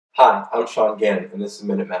Hi, I'm Sean Gannon, and this is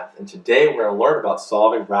Minute Math. And today we're going to learn about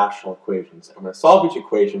solving rational equations. I'm going to solve each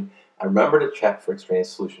equation and remember to check for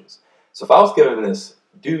extraneous solutions. So if I was given this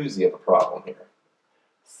doozy of a problem here,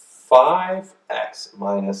 5x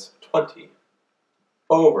minus 20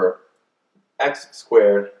 over x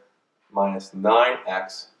squared minus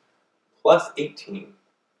 9x plus 18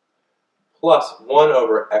 plus 1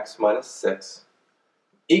 over x minus 6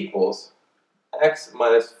 equals x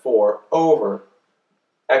minus 4 over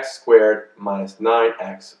x squared minus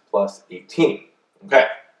 9x plus 18. Okay.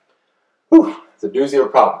 Whew, it's a doozy of a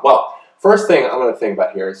problem. Well, first thing I'm going to think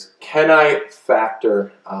about here is, can I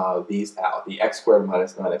factor these out, the x squared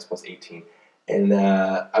minus 9x plus 18? And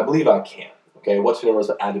I believe I can. Okay, what's the numbers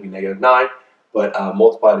that add to be negative 9, but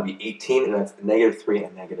multiply to be 18, and that's negative 3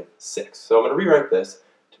 and negative 6. So I'm going to rewrite this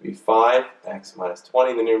to be 5x minus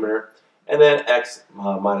 20 in the numerator, and then x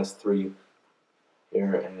minus 3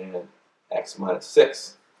 here, and x minus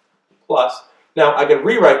 6. Plus, now I can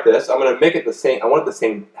rewrite this. I'm going to make it the same. I want it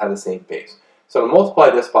to have the same base. So I'm going to multiply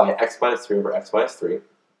this by x minus 3 over x minus 3.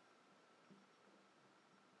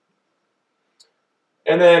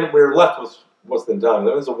 And then we're left with what's the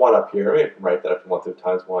denominator. There's a 1 up here. Let me write that up. 1 through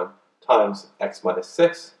times 1 times x minus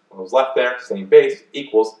 6. What was left there, same base,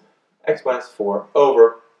 equals x minus 4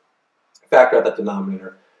 over, factor out that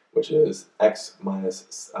denominator, which is x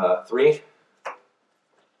minus 3,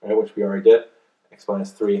 right, which we already did, x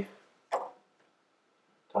minus 3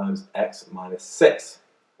 times x minus 6.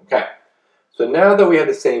 Okay, so now that we have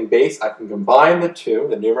the same base, I can combine the two,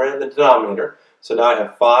 the numerator and the denominator. So now I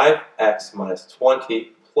have 5x minus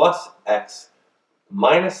 20 plus x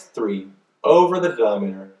minus 3 over the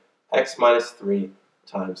denominator, x minus 3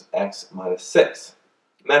 times x minus 6.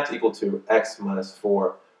 And that's equal to x minus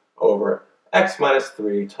 4 over x minus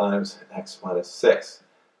 3 times x minus 6.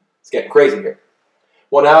 It's getting crazy here.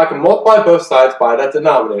 Well, now I can multiply both sides by that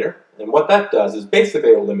denominator. And what that does is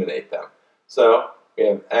basically eliminate them. So we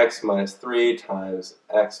have x minus 3 times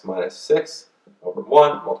x minus 6 over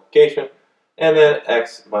 1, multiplication, and then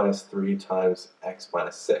x minus 3 times x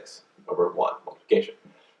minus 6 over 1, multiplication.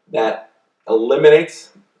 That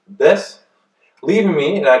eliminates this, leaving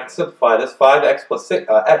me, and I can simplify this, 5x plus 6,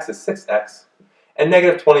 x is 6x, and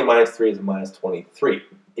negative 20 minus 3 is minus 23,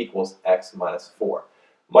 equals x minus 4.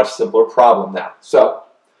 Much simpler problem now. So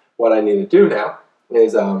what I need to do now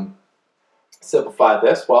is simplify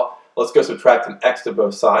this. Well, let's go subtract an x to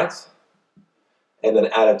both sides, and then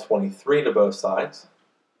add a 23 to both sides.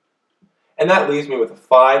 And that leaves me with a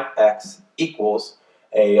 5x equals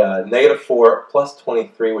a negative 4 plus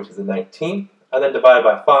 23, which is a 19, and then divided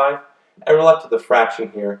by 5, and we're left with the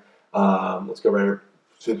fraction here. Let's go over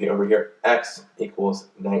here. X equals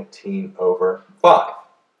 19 over 5.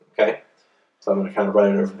 Okay, so I'm going to kind of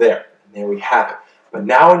write it over there. And there we have it. But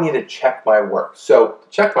now I need to check my work. So to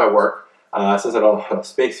check my work, since I don't have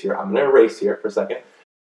space here, I'm going to erase here for a second.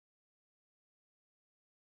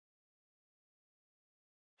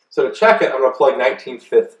 So to check it, I'm going to plug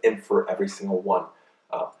 19/5 in for every single one.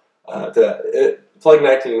 Plug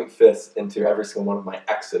 19/5 into every single one of my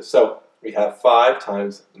x's. So we have 5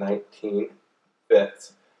 times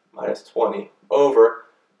 19/5 minus 20 over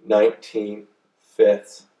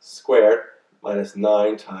 19/5 squared minus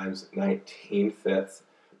 9 times 19/5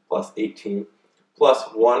 plus 18 plus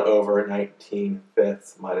 1 over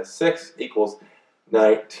 19/5 minus 6 equals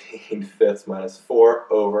 19/5 minus 4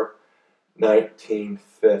 over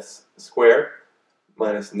 19/5 squared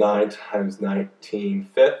minus 9 times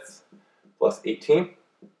 19/5 plus 18.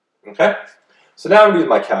 Okay, so now I'm going to use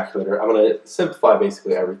my calculator. I'm going to simplify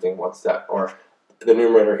basically everything one step, or the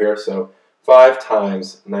numerator here. So 5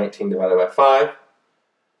 times 19 divided by 5,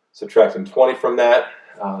 subtracting 20 from that.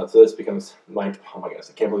 So this becomes my, oh my goodness,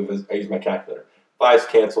 I can't believe I used my calculator. 5's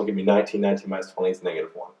cancel, give me 19. 19 minus 20 is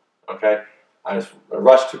negative 1. Okay, I just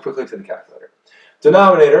rushed too quickly to the calculator.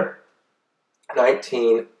 Denominator,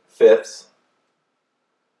 19/5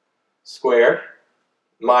 squared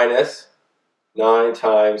minus 9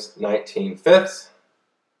 times 19/5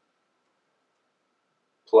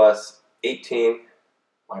 plus 18,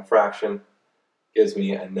 my fraction, gives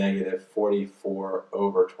me a negative 44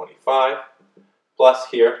 over 25, plus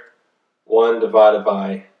here, 1 divided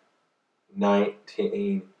by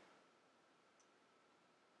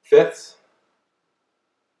 19/5.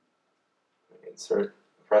 Insert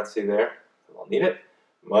parenthesis there, I'll need it.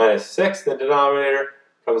 Minus 6, the denominator,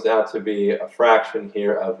 comes out to be a fraction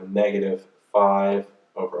here of negative 5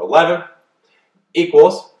 over 11,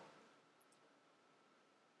 equals,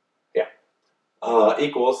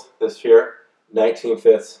 equals this here,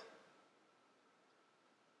 19/5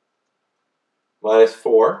 minus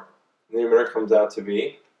 4. The numerator comes out to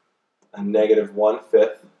be a negative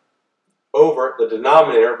 1/5 over the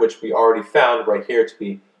denominator, which we already found right here to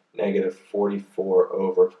be negative 44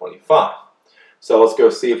 over 25. So let's go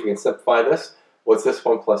see if we can simplify this. What's this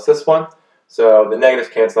one plus this one? So the negatives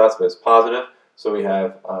cancel out, so it's positive. So we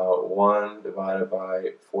have 1 divided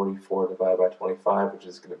by 44 divided by 25, which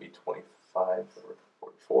is going to be 25 over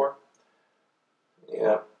 44.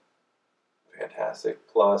 Yeah, fantastic.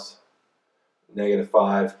 Plus negative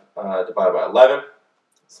 5 divided by 11.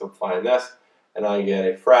 Simplifying this, and I get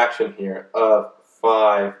a fraction here of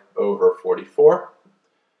 5 over 44.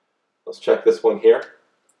 Let's check this one here.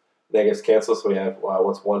 Negatives cancel, so we have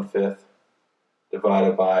what's 1/5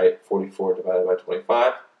 divided by 44 divided by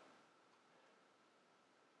 25.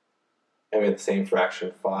 And we have the same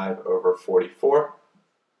fraction, 5 over 44.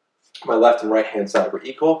 My left and right hand side were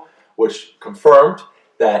equal, which confirmed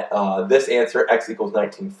that this answer, x equals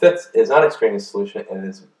 19/5, is not an extraneous solution, and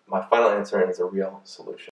is my final answer and is a real solution.